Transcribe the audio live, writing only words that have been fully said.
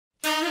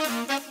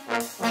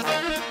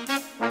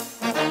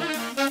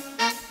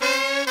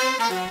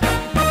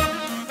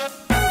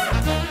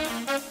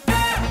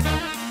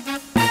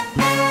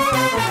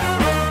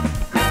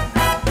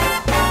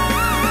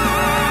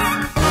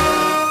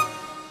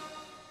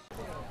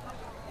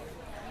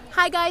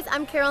Hi guys,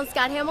 I'm Carolyn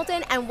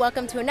Scott-Hamilton and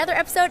welcome to another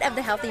episode of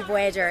the Healthy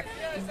Voyager.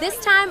 This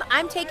time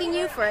I'm taking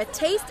you for a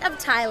taste of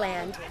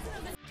Thailand.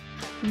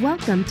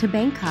 Welcome to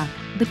Bangkok,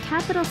 the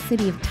capital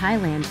city of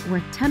Thailand,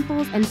 where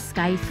temples and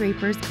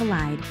skyscrapers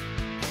collide.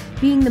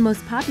 Being the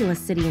most populous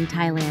city in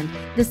Thailand,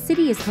 the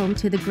city is home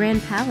to the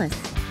Grand Palace,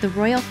 the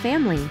royal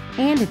family,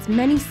 and its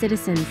many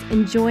citizens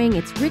enjoying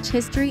its rich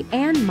history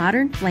and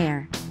modern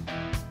flair.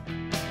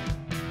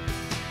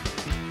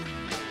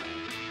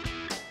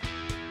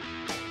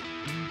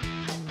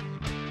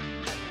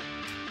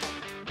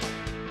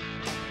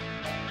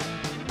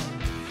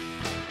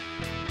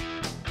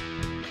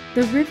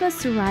 The Riva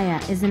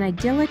Suraya is an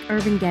idyllic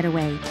urban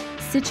getaway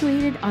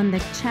situated on the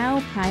Chao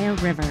Phraya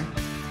River.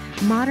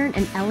 Modern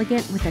and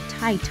elegant with a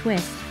Thai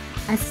twist,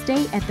 a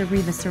stay at the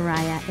Riva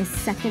Suraya is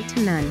second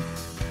to none.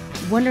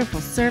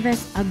 Wonderful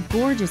service, a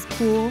gorgeous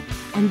pool,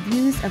 and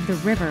views of the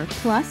river,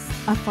 plus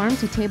a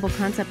farm-to-table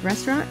concept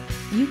restaurant.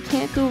 You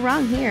can't go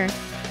wrong here.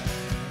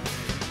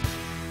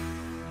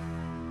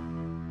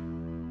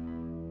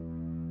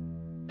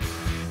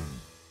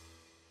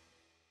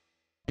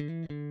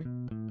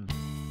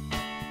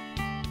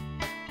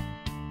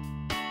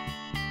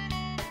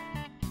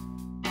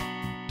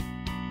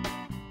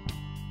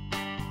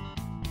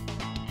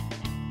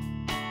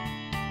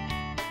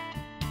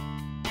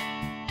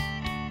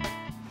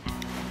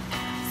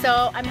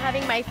 So I'm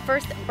having my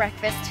first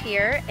breakfast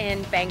here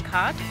in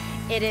Bangkok.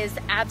 It is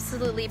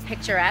absolutely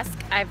picturesque.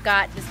 I've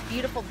got this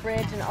beautiful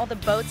bridge and all the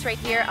boats right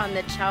here on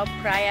the Chao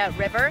Phraya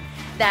River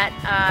that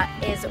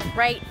is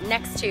right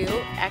next to,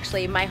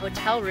 actually my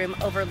hotel room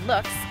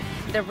overlooks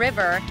the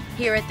river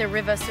here at the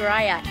Riva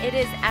Suraya. It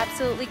is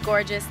absolutely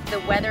gorgeous. The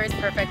weather is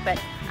perfect, but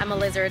I'm a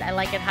lizard. I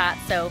like it hot,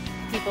 so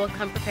people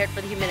come prepared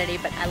for the humidity,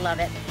 but I love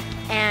it.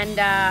 And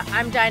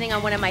I'm dining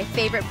on one of my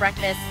favorite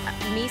breakfasts,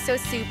 miso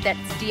soup that's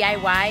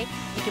DIY.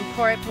 You can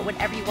pour it, put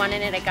whatever you want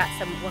in it. I got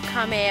some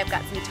wakame, I've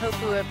got some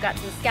tofu, I've got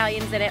some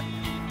scallions in it.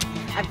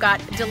 I've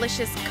got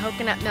delicious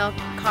coconut milk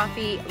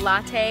coffee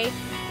latte,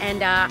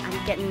 and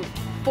I'm getting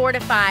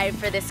fortified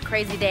for this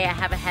crazy day I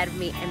have ahead of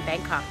me in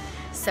Bangkok.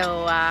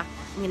 So I'm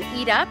gonna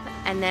eat up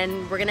and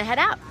then we're gonna head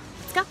out.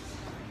 Let's go.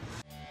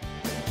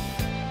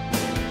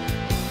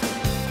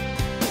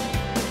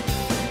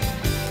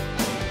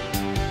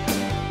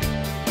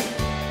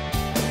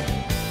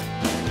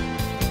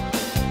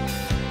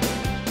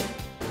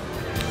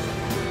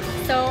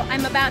 So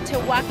I'm about to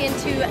walk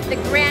into the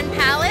Grand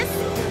Palace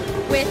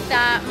with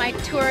my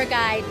tour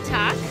guide,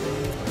 Tak.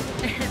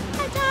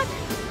 Hi, Tak.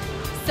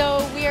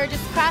 So we are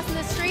just crossing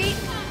the street,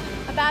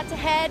 about to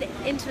head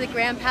into the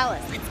Grand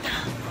Palace. Let's go.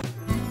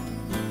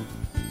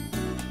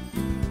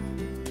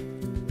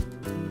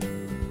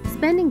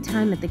 Spending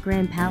time at the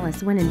Grand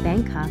Palace when in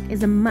Bangkok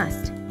is a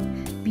must.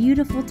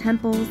 Beautiful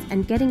temples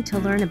and getting to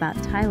learn about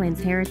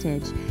Thailand's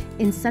heritage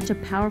in such a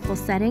powerful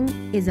setting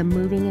is a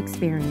moving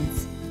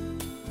experience.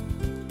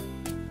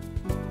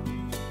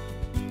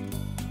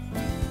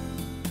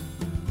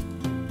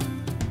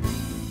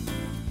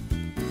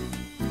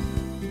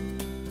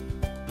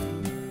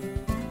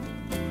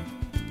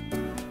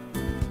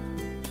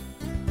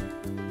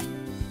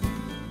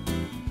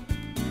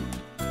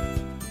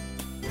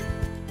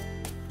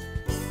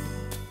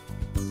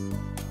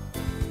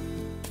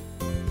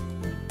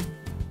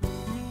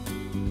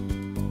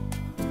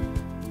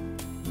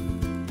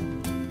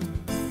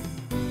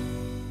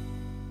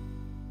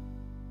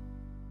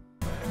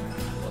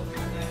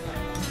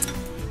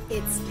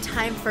 It's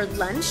time for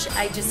lunch.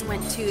 I just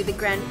went to the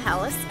Grand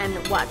Palace and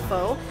Wat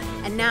Pho,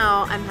 and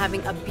now I'm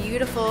having a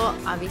beautiful,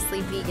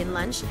 obviously vegan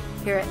lunch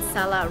here at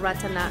Sala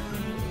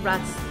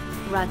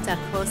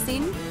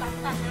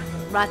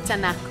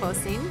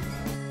Ratanakosin.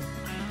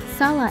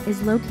 Sala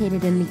is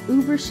located in the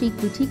uber chic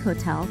boutique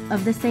hotel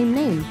of the same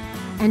name,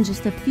 and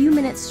just a few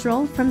minutes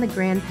stroll from the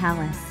Grand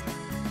Palace.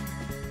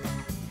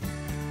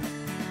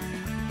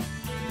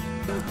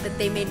 But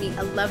they made me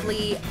a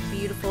lovely,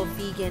 beautiful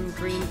vegan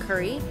green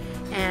curry,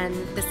 and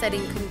the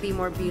setting couldn't be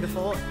more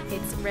beautiful.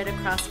 It's right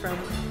across from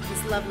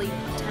this lovely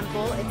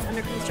temple. It's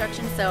under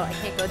construction, so I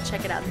can't go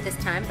check it out this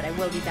time, but I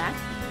will be back.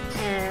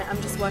 And I'm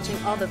just watching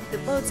all the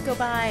boats go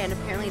by, and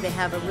apparently they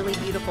have a really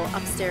beautiful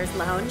upstairs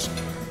lounge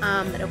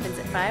that opens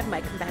at 5.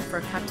 Might come back for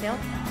a cocktail,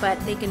 but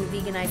they can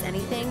veganize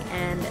anything,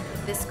 and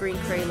this green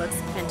curry looks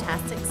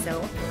fantastic,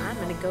 so I'm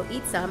gonna go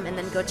eat some and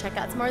then go check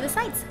out some more of the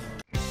sights.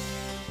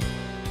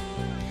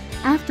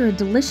 After a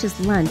delicious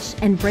lunch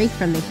and break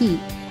from the heat,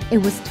 it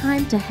was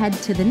time to head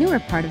to the newer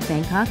part of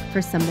Bangkok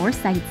for some more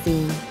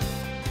sightseeing.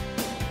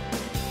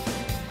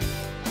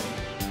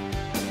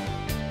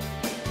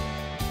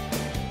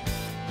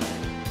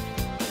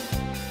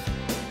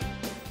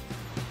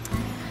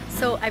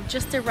 So I've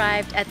just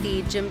arrived at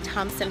the Jim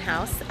Thompson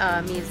House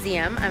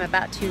Museum. I'm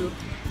about to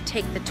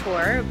take the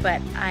tour,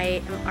 but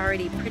I am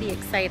already pretty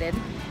excited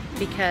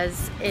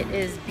because it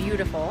is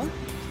beautiful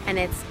and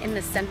it's in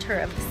the center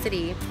of the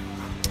city.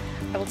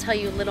 I will tell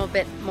you a little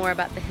bit more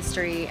about the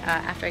history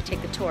after I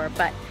take the tour,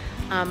 but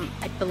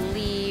I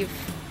believe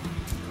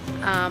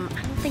I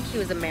don't think he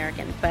was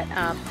American, but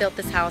built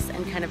this house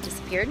and kind of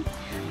disappeared.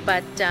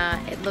 But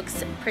it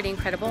looks pretty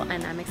incredible,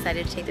 and I'm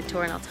excited to take the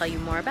tour, and I'll tell you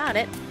more about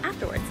it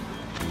afterwards.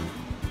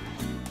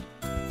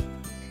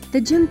 The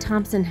Jim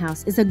Thompson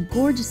House is a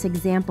gorgeous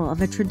example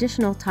of a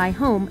traditional Thai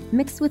home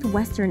mixed with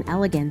Western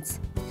elegance.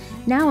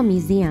 Now a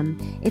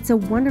museum, it's a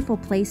wonderful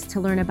place to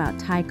learn about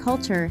Thai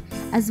culture,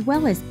 as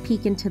well as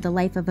peek into the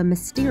life of a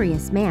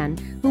mysterious man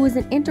who was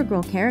an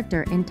integral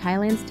character in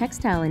Thailand's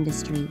textile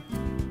industry.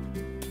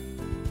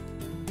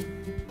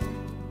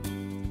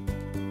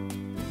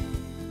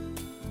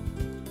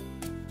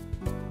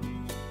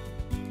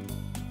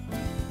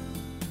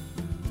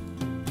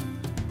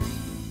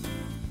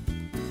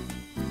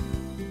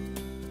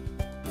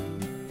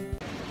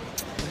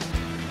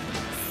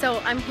 So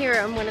I'm here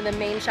in one of the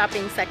main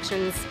shopping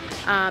sections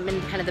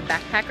in kind of the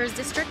backpackers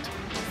district.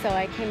 So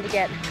I came to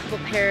get a couple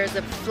pairs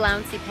of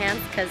flouncy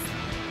pants because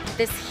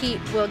this heat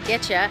will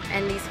get you,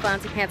 and these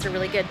flouncy pants are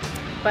really good.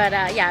 But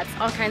yeah, it's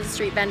all kinds of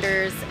street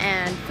vendors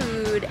and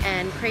food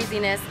and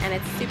craziness, and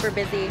it's super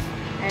busy.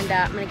 And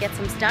I'm gonna get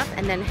some stuff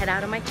and then head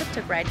out on my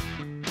tuk-tuk ride.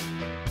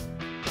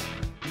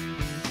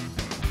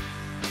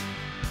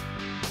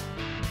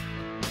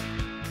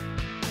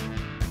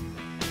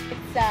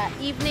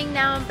 It's evening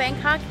now in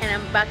Bangkok, and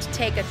I'm about to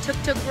take a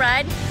tuk-tuk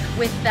ride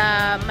with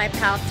my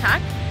pal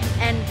Tak,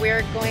 and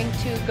we're going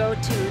to go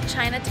to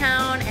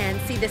Chinatown and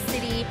see the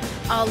city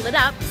all lit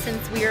up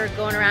since we are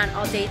going around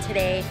all day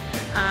today,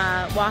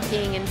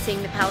 walking and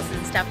seeing the palaces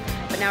and stuff.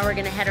 But now we're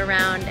gonna head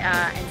around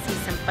and see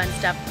some fun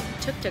stuff,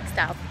 tuk-tuk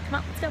style. Come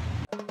on, let's go.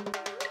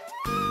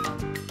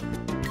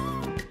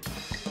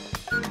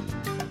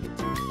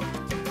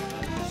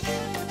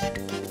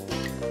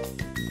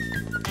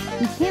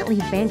 You can't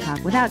leave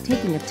Bangkok without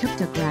taking a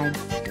tuk-tuk ride.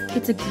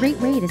 It's a great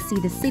way to see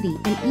the city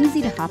and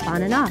easy to hop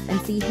on and off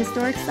and see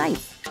historic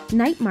sites,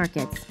 night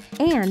markets,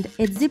 and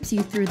it zips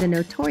you through the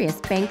notorious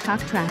Bangkok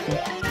traffic.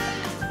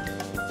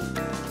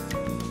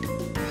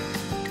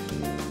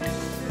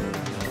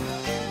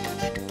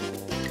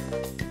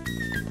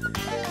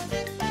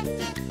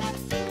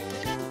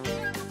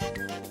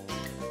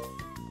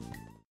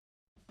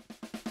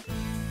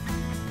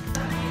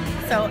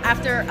 So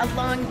after a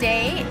long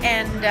day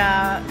and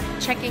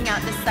checking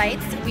out the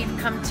sights, we've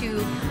come to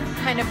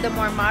kind of the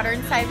more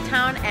modern side of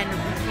town, and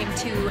we came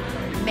to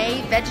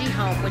May Veggie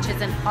Home, which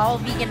is an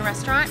all-vegan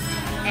restaurant.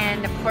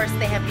 And of course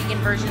they have vegan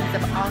versions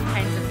of all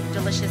kinds of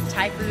delicious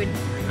Thai food,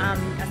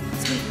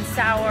 sweet and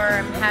sour.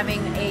 I'm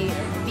having a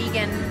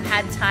vegan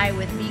pad Thai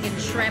with vegan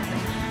shrimp.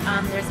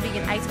 There's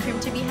vegan ice cream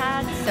to be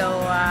had, so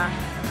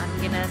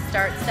I'm gonna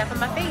start stuffing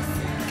my face.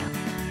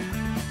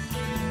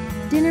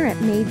 Dinner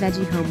at May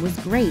Veggie Home was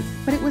great,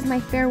 but it was my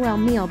farewell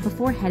meal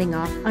before heading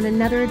off on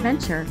another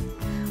adventure.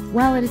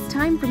 While it is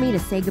time for me to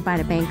say goodbye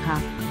to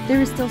Bangkok,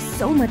 there is still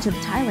so much of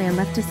Thailand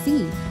left to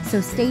see, so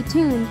stay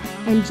tuned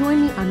and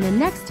join me on the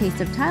next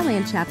Taste of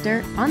Thailand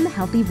chapter on the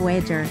Healthy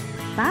Voyager.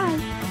 Bye!